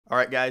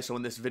Alright guys, so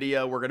in this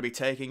video we're going to be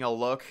taking a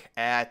look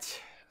at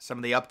some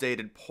of the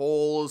updated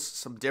polls,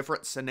 some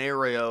different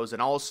scenarios, and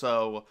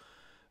also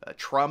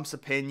Trump's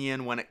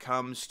opinion when it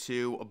comes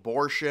to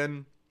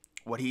abortion.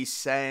 What he's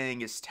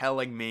saying is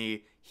telling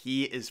me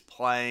he is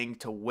playing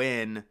to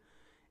win,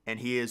 and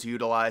he is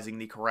utilizing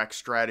the correct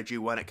strategy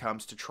when it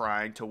comes to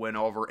trying to win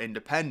over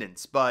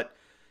independents. But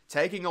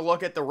taking a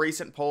look at the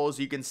recent polls,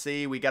 you can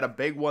see we got a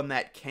big one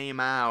that came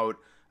out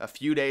a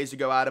few days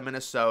ago out of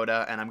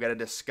Minnesota, and I'm going to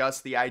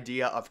discuss the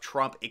idea of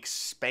Trump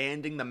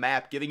expanding the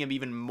map, giving him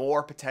even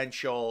more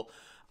potential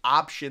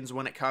options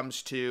when it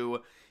comes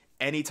to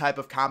any type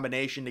of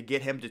combination to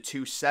get him to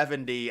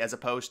 270, as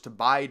opposed to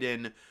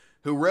Biden,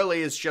 who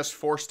really is just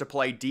forced to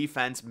play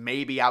defense,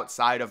 maybe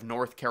outside of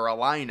North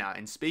Carolina.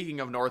 And speaking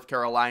of North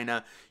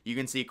Carolina, you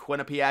can see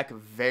Quinnipiac,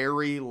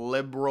 very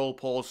liberal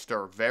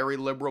pollster.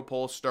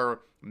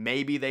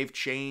 Maybe they've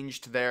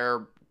changed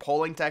their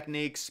polling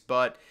techniques,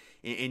 but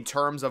in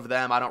terms of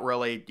them, I don't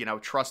really,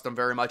 trust them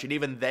very much. And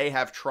even they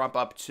have Trump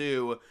up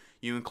 2.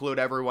 You include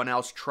everyone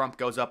else, Trump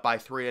goes up by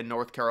 3 in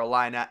North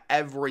Carolina.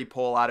 Every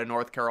poll out of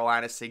North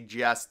Carolina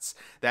suggests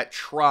that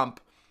Trump,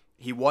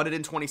 he won it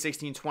in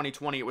 2016,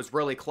 2020. It was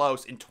really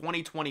close. In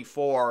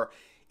 2024,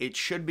 it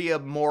should be a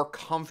more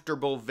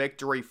comfortable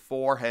victory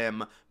for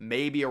him,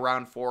 maybe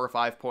around 4 or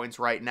 5 points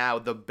right now.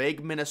 The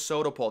big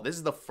Minnesota poll, this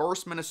is the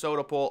first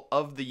Minnesota poll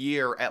of the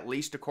year, at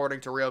least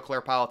according to Real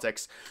Clear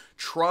Politics.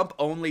 Trump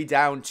only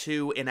down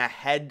 2 in a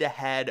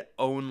head-to-head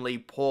only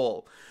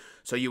poll.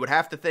 So you would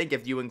have to think,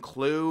 if you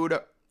include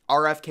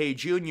RFK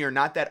Jr.,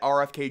 not that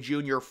RFK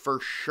Jr. for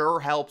sure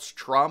helps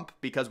Trump,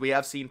 because we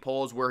have seen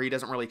polls where he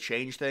doesn't really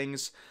change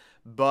things,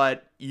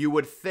 but you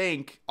would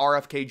think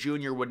RFK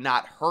Jr. would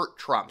not hurt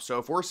Trump. So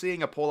if we're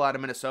seeing a poll out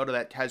of Minnesota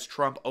that has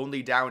Trump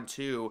only down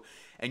 2,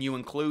 and you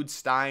include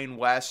Stein,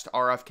 West,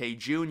 RFK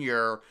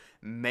Jr.,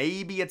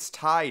 maybe it's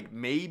tied.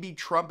 Maybe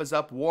Trump is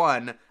up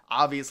 1.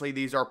 Obviously,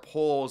 these are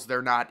polls.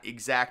 They're not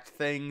exact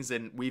things,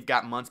 and we've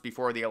got months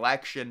before the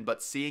election,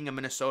 but seeing a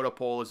Minnesota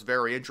poll is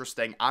very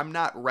interesting. I'm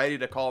not ready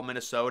to call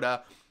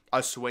Minnesota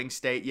a swing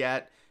state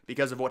yet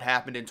because of what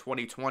happened in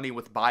 2020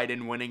 with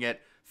Biden winning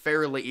it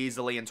fairly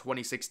easily. In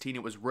 2016,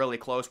 it was really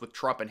close with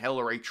Trump and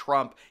Hillary.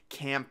 Trump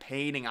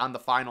campaigning on the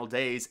final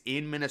days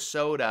in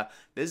Minnesota.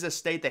 This is a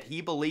state that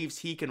he believes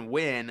he can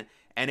win,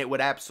 and it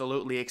would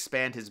absolutely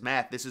expand his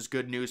map. This is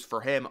good news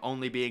for him,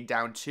 only being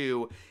down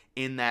 2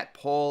 in that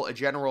poll. A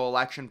general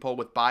election poll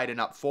with Biden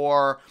up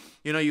 4.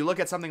 You look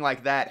at something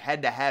like that,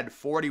 head-to-head,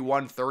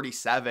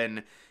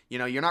 41-37.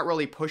 You're not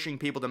really pushing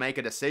people to make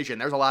a decision.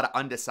 There's a lot of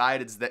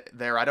undecideds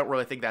there. I don't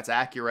really think that's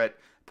accurate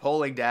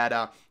polling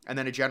data. And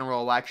then a general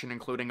election,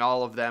 including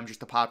all of them,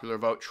 just a popular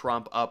vote,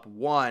 Trump up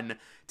 1.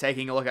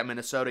 Taking a look at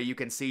Minnesota, you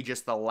can see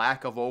just the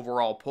lack of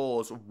overall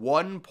polls.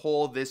 1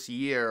 poll this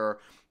year.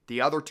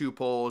 The other 2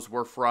 polls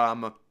were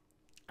from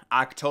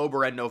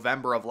October and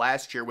November of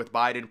last year, with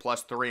Biden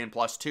 +3 and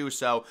 +2.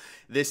 So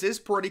this is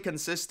pretty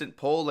consistent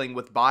polling,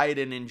 with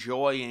Biden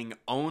enjoying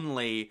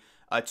only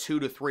a 2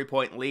 to 3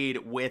 point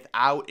lead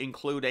without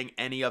including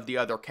any of the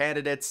other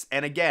candidates.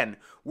 And again,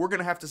 we're going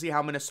to have to see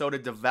how Minnesota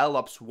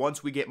develops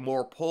once we get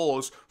more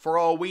polls. For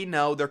all we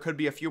know, there could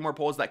be a few more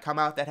polls that come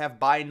out that have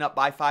Biden up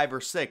by 5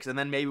 or 6. And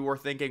then maybe we're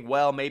thinking,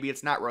 well, maybe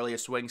it's not really a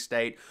swing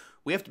state.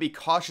 We have to be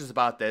cautious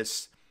about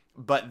this.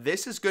 But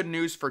this is good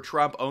news for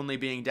Trump only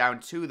being down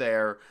 2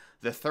 there.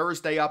 The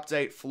Thursday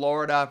update,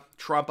 Florida,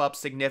 Trump up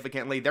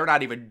significantly. They're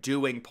not even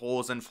doing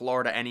polls in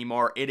Florida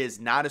anymore. It is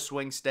not a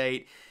swing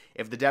state.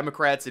 If the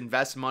Democrats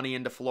invest money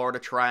into Florida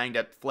trying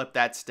to flip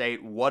that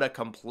state, what a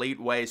complete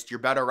waste.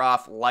 You're better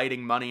off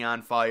lighting money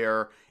on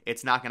fire.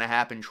 It's not going to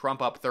happen.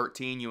 Trump up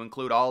 13. You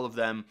include all of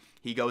them,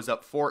 he goes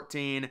up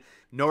 14.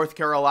 North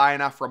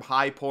Carolina from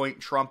high point,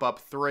 Trump up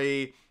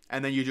 3.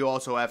 And then you do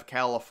also have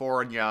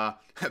California,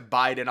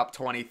 Biden up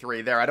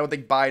 23 there. I don't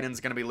think Biden's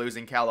going to be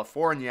losing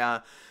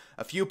California.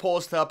 A few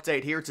polls to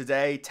update here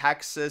today.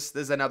 Texas,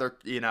 this is another,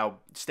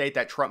 state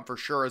that Trump for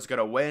sure is going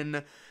to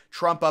win.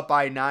 Trump up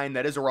by 9.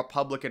 That is a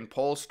Republican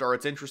pollster.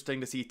 It's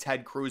interesting to see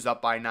Ted Cruz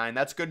up by 9.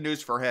 That's good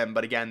news for him.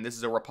 But again, this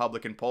is a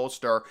Republican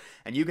pollster.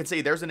 And you can see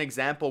there's an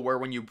example where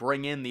when you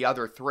bring in the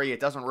other 3, it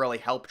doesn't really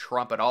help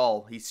Trump at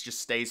all. He just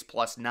stays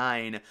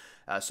 +9.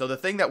 So the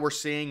thing that we're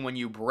seeing when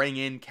you bring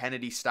in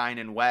Kennedy, Stein,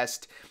 and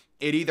West,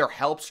 it either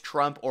helps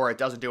Trump or it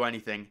doesn't do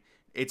anything.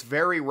 It's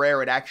very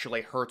rare it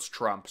actually hurts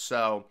Trump.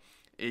 So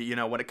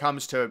when it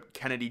comes to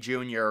Kennedy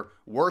Jr.,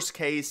 worst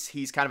case,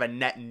 he's kind of a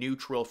net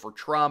neutral for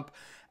Trump.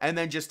 And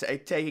then just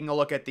taking a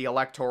look at the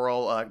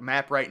electoral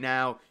map right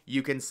now,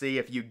 you can see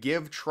if you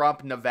give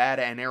Trump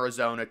Nevada and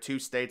Arizona, 2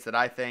 states that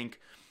I think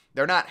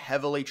they're not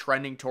heavily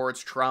trending towards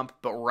Trump,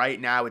 but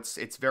right now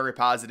it's very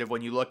positive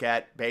when you look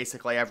at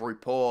basically every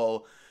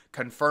poll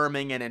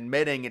confirming and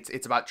admitting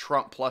it's about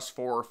Trump +4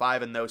 or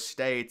 5 in those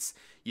states.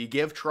 You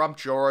give Trump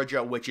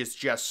Georgia, which is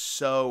just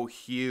so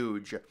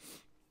huge.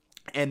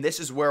 And this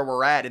is where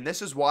we're at, and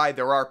this is why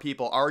there are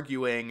people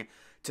arguing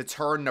to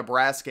turn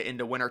Nebraska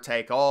into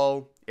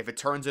winner-take-all. If it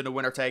turns into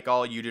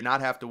winner-take-all, you do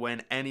not have to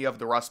win any of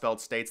the Rust Belt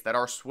states that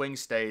are swing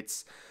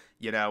states.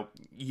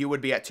 you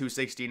would be at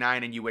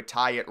 269 and you would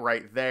tie it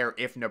right there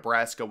if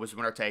Nebraska was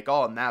winner take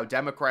all. Now,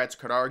 Democrats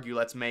could argue,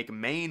 let's make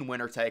Maine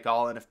winner take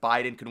all, and if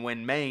Biden can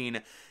win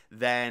Maine,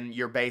 then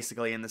you're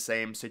basically in the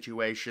same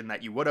situation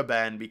that you would have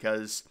been,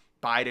 because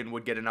Biden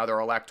would get another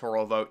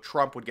electoral vote,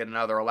 Trump would get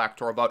another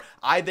electoral vote.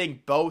 I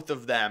think both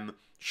of them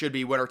should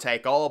be winner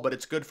take all, but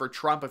it's good for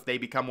Trump if they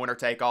become winner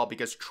take all,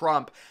 because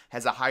Trump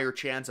has a higher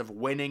chance of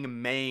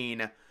winning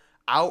Maine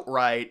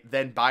outright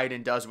than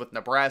Biden does with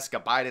Nebraska.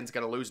 Biden's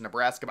going to lose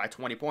Nebraska by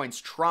 20 points.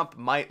 Trump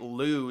might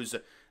lose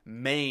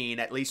Maine,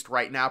 at least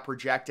right now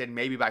projected,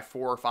 maybe by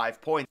 4 or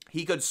 5 points.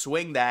 He could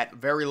swing that.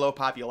 Very low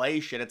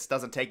population. It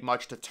doesn't take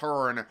much to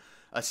turn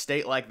a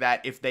state like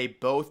that if they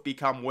both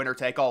become winner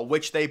take all,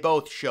 which they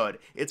both should.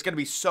 It's going to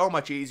be so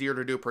much easier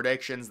to do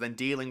predictions than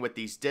dealing with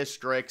these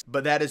districts,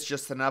 but that is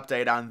just an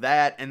update on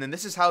that. And then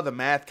this is how the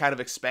math kind of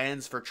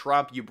expands for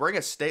Trump. You bring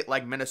a state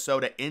like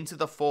Minnesota into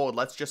the fold.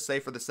 Let's just say,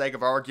 for the sake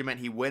of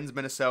argument, he wins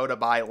Minnesota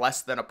by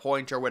less than a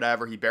point or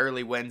whatever. He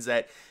barely wins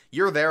it.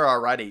 You're there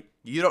already.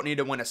 You don't need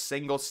to win a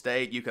single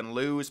state. You can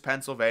lose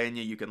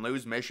Pennsylvania. You can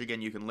lose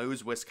Michigan. You can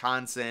lose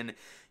Wisconsin.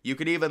 You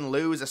could even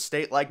lose a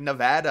state like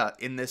Nevada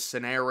in this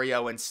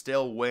scenario and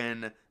still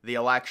win the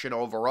election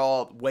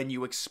overall. When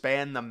you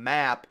expand the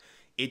map,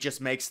 it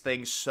just makes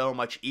things so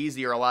much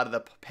easier. A lot of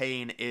the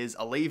pain is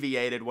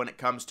alleviated when it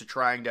comes to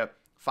trying to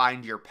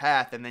find your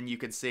path. And then you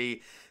can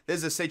see this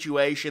is a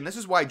situation. This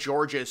is why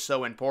Georgia is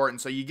so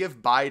important. So you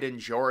give Biden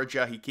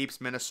Georgia. He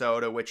keeps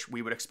Minnesota, which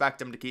we would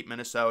expect him to keep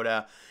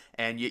Minnesota.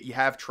 And you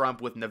have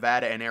Trump with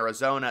Nevada and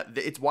Arizona.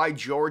 It's why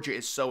Georgia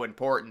is so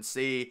important.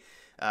 See,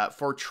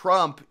 for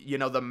Trump,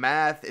 the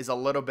math is a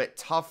little bit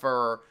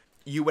tougher.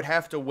 You would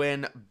have to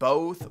win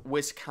both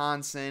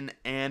Wisconsin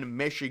and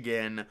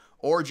Michigan,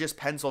 or just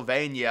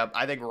Pennsylvania.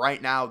 I think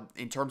right now,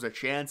 in terms of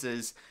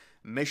chances,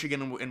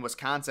 Michigan and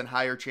Wisconsin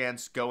higher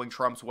chance going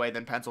Trump's way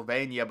than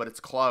Pennsylvania, but it's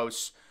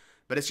close.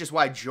 But it's just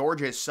why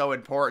Georgia is so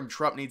important.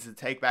 Trump needs to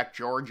take back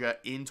Georgia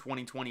in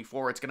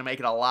 2024. It's going to make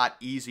it a lot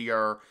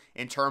easier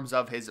in terms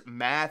of his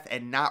math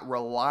and not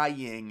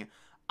relying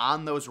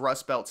on those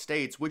Rust Belt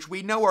states, which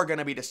we know are going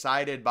to be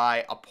decided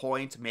by a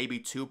point, maybe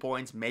 2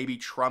 points. Maybe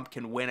Trump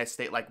can win a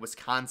state like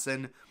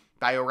Wisconsin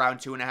by around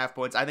 2.5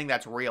 points. I think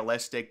that's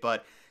realistic,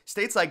 but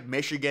states like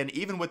Michigan,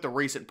 even with the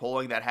recent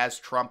polling that has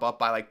Trump up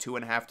by like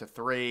 2.5 to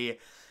 3,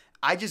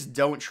 I just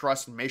don't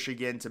trust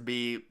Michigan to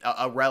be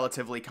a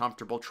relatively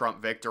comfortable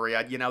Trump victory.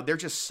 They're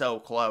just so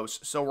close.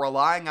 So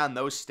relying on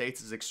those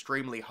states is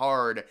extremely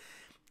hard.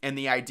 And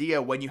the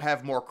idea, when you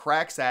have more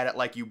cracks at it,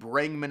 like you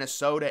bring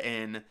Minnesota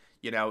in,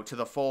 to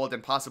the fold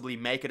and possibly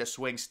make it a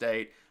swing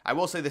state. I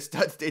will say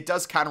it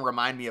does kind of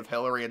remind me of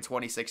Hillary in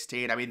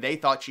 2016. I mean, they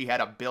thought she had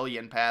a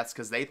billion paths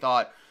because they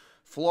thought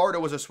Florida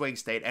was a swing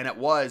state, and it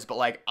was, but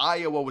like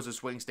Iowa was a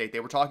swing state. They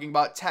were talking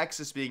about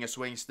Texas being a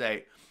swing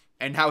state.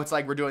 And now it's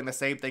like we're doing the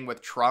same thing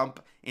with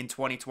Trump in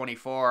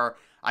 2024.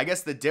 I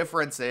guess the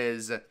difference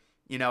is,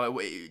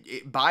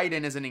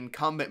 Biden is an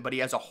incumbent, but he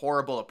has a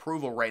horrible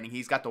approval rating.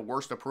 He's got the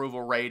worst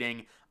approval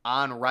rating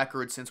on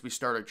record since we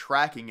started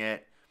tracking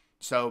it.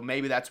 So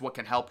maybe that's what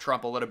can help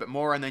Trump a little bit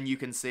more. And then you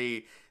can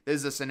see this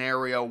is a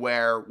scenario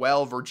where,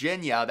 well,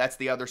 Virginia, that's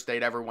the other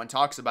state everyone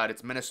talks about.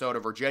 It's Minnesota,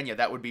 Virginia.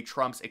 That would be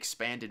Trump's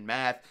expanded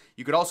math.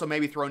 You could also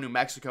maybe throw New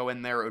Mexico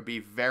in there. It would be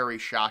very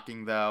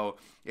shocking, though.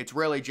 It's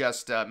really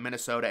just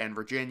Minnesota and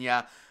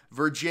Virginia.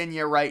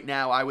 Virginia right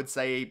now, I would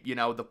say,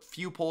 the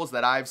few polls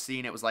that I've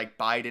seen, it was like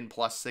Biden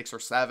plus 6 or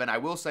 7. I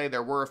will say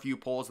there were a few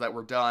polls that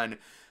were done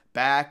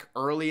back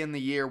early in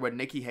the year when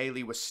Nikki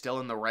Haley was still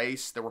in the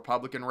race, the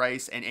Republican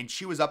race, and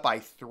she was up by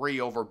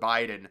 3 over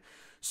Biden.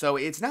 So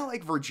it's not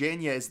like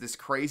Virginia is this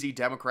crazy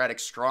Democratic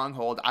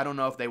stronghold. I don't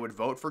know if they would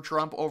vote for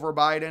Trump over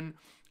Biden.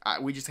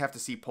 We just have to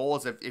see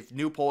polls. If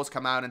new polls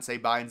come out and say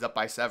Biden's up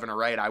by 7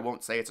 or 8, I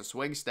won't say it's a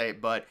swing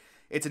state, but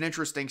it's an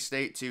interesting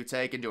state to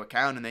take into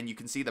account. And then you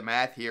can see the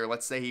math here.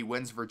 Let's say he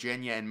wins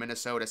Virginia and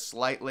Minnesota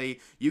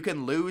slightly. You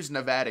can lose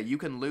Nevada. You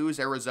can lose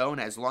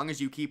Arizona. As long as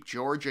you keep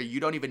Georgia,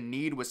 you don't even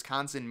need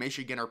Wisconsin,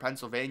 Michigan, or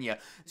Pennsylvania.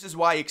 This is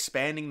why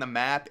expanding the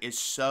map is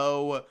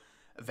so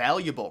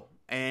valuable.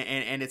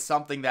 And it's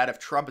something that if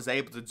Trump is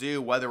able to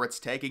do, whether it's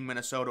taking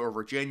Minnesota or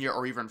Virginia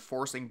or even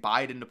forcing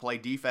Biden to play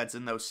defense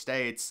in those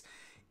states,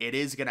 it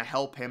is going to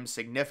help him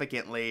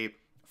significantly.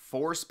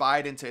 Force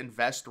Biden to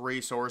invest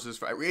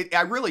resources.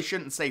 I really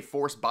shouldn't say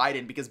force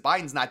Biden, because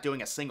Biden's not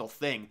doing a single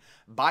thing.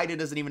 Biden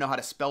doesn't even know how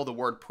to spell the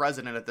word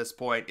president at this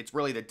point. It's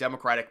really the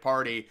Democratic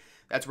Party.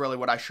 That's really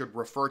what I should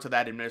refer to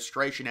that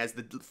administration as.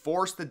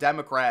 Force the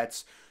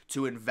Democrats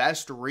to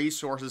invest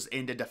resources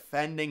into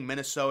defending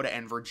Minnesota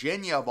and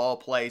Virginia, of all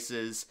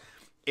places.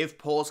 If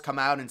polls come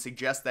out and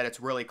suggest that it's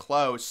really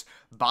close,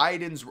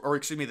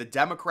 the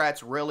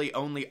Democrats' really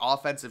only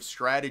offensive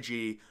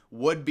strategy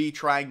would be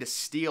trying to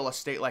steal a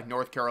state like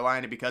North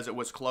Carolina because it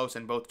was close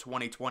in both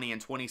 2020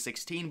 and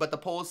 2016. But the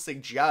polls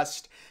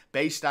suggest,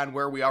 based on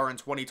where we are in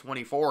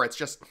 2024,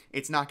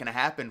 it's not going to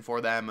happen for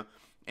them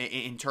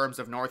in terms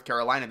of North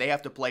Carolina. They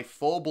have to play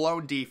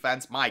full-blown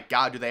defense. My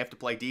God, do they have to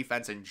play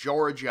defense in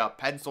Georgia,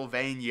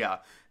 Pennsylvania,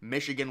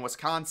 Michigan,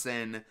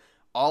 Wisconsin,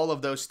 All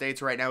of those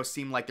states right now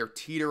seem like they're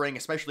teetering,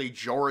 especially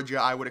Georgia,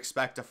 I would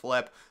expect to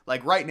flip.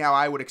 Like right now,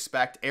 I would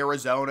expect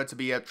Arizona to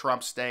be a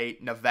Trump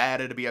state,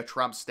 Nevada to be a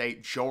Trump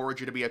state,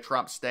 Georgia to be a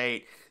Trump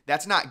state.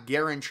 That's not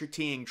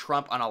guaranteeing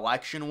Trump an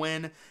election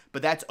win,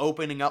 but that's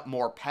opening up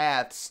more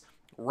paths.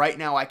 Right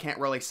now, I can't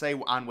really say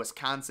on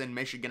Wisconsin,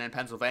 Michigan, and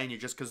Pennsylvania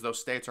just because those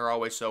states are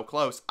always so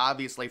close.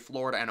 Obviously,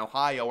 Florida and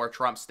Ohio are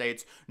Trump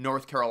states.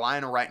 North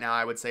Carolina right now,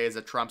 I would say, is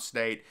a Trump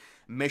state.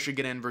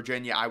 Michigan and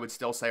Virginia, I would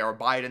still say, are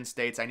Biden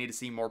states. I need to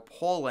see more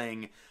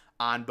polling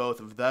on both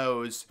of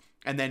those.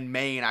 And then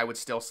Maine, I would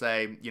still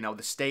say, the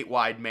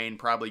statewide Maine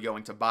probably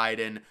going to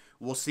Biden.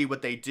 We'll see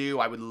what they do.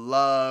 I would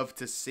love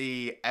to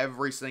see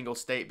every single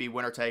state be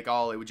winner take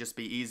all. It would just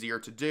be easier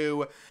to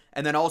do.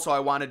 And then also I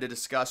wanted to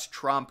discuss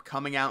Trump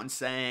coming out and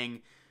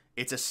saying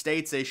it's a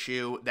states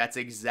issue. That's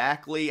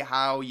exactly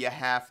how you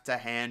have to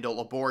handle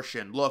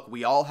abortion. Look,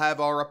 we all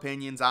have our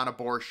opinions on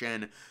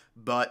abortion,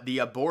 but the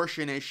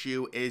abortion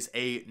issue is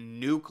a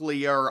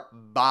nuclear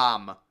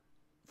bomb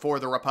for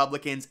the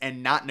Republicans,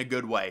 and not in a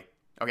good way.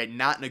 Okay,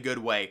 not in a good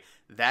way.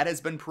 That has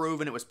been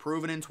proven. It was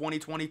proven in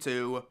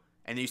 2022.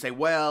 And you say,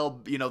 well,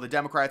 the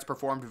Democrats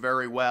performed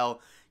very well.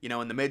 In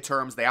the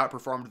midterms, they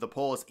outperformed the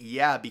polls.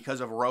 Yeah,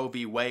 because of Roe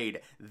v. Wade.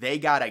 They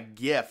got a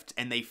gift,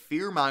 and they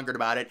fear-mongered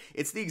about it.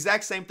 It's the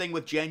exact same thing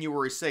with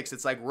January 6th.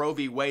 It's like Roe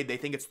v. Wade. They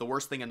think it's the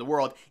worst thing in the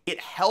world. It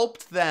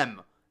helped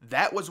them.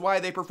 That was why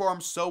they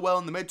performed so well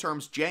in the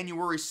midterms.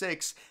 January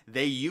 6th,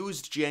 they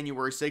used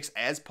January 6th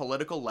as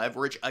political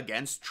leverage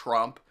against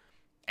Trump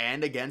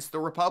and against the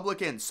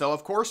Republicans. So,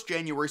 of course,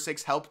 January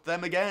 6th helped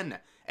them again.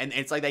 And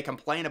it's like they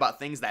complain about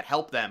things that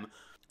help them.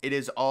 It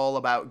is all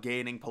about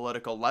gaining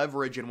political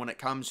leverage. And when it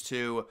comes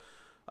to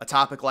a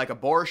topic like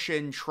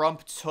abortion,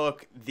 Trump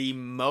took the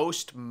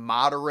most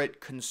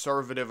moderate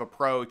conservative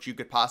approach you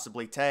could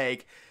possibly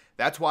take.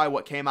 That's why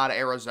what came out of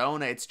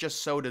Arizona, it's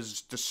just so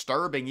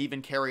disturbing.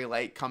 Even Kari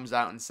Lake comes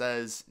out and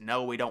says,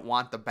 no, we don't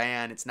want the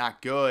ban. It's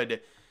not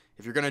good.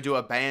 If you're going to do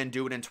a ban,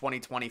 do it in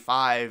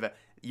 2025.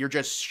 You're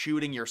just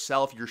shooting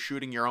yourself. You're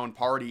shooting your own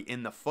party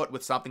in the foot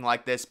with something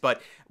like this.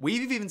 But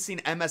we've even seen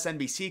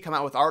MSNBC come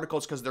out with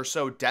articles because they're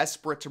so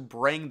desperate to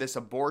bring this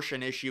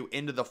abortion issue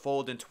into the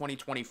fold in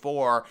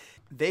 2024.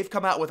 They've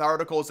come out with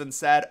articles and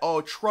said,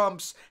 oh,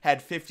 Trump's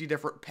had 50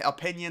 different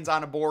opinions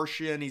on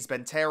abortion. He's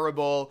been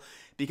terrible.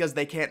 Because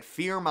they can't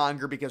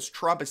fearmonger, because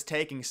Trump is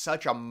taking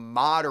such a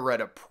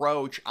moderate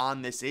approach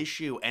on this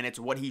issue, and it's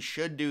what he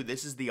should do.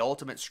 This is the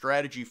ultimate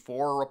strategy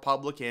for a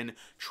Republican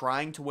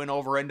trying to win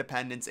over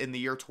independents in the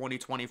year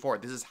 2024.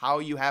 This is how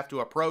you have to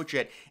approach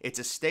it. It's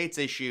a states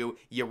issue.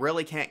 You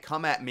really can't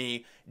come at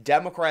me.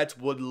 Democrats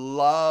would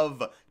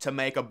love to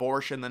make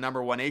abortion the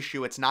 #1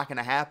 issue. It's not going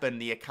to happen.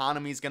 The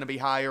economy is going to be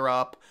higher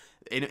up.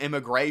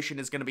 Immigration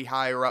is going to be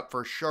higher up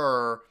for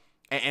sure.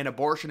 And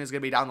abortion is going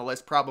to be down the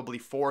list probably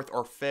 4th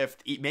or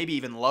 5th, maybe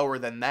even lower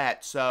than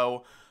that.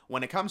 So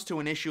when it comes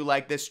to an issue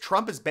like this,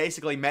 Trump is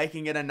basically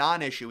making it a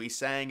non-issue. He's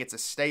saying it's a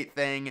state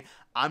thing.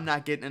 I'm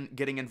not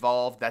getting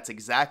involved. That's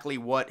exactly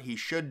what he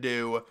should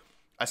do,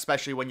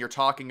 especially when you're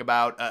talking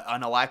about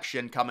an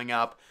election coming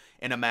up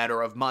in a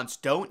matter of months.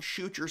 Don't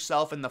shoot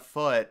yourself in the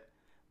foot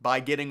by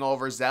getting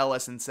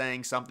overzealous and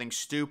saying something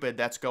stupid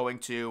that's going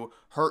to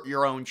hurt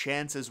your own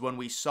chances. When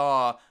we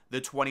saw the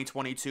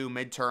 2022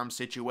 midterm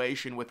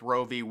situation with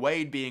Roe v.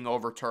 Wade being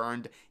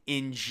overturned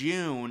in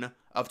June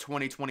of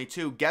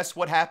 2022, guess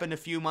what happened a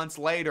few months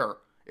later?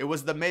 It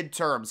was the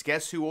midterms.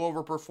 Guess who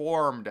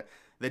overperformed?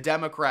 The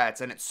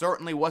Democrats. And it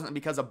certainly wasn't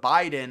because of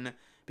Biden,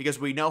 because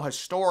we know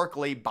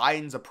historically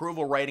Biden's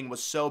approval rating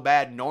was so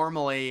bad.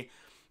 Normally,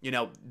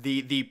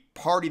 the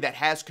party that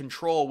has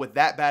control with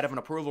that bad of an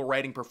approval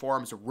rating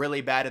performs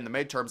really bad in the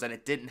midterms, and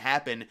it didn't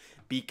happen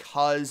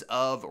because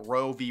of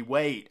Roe v.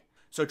 Wade.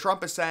 So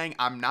Trump is saying,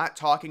 I'm not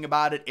talking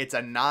about it. It's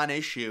a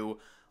non-issue.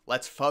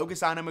 Let's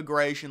focus on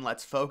immigration.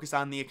 Let's focus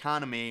on the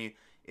economy.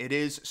 It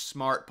is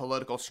smart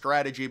political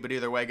strategy, but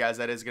either way, guys,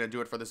 that is going to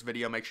do it for this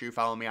video. Make sure you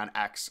follow me on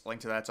X.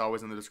 Link to that's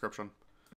always in the description.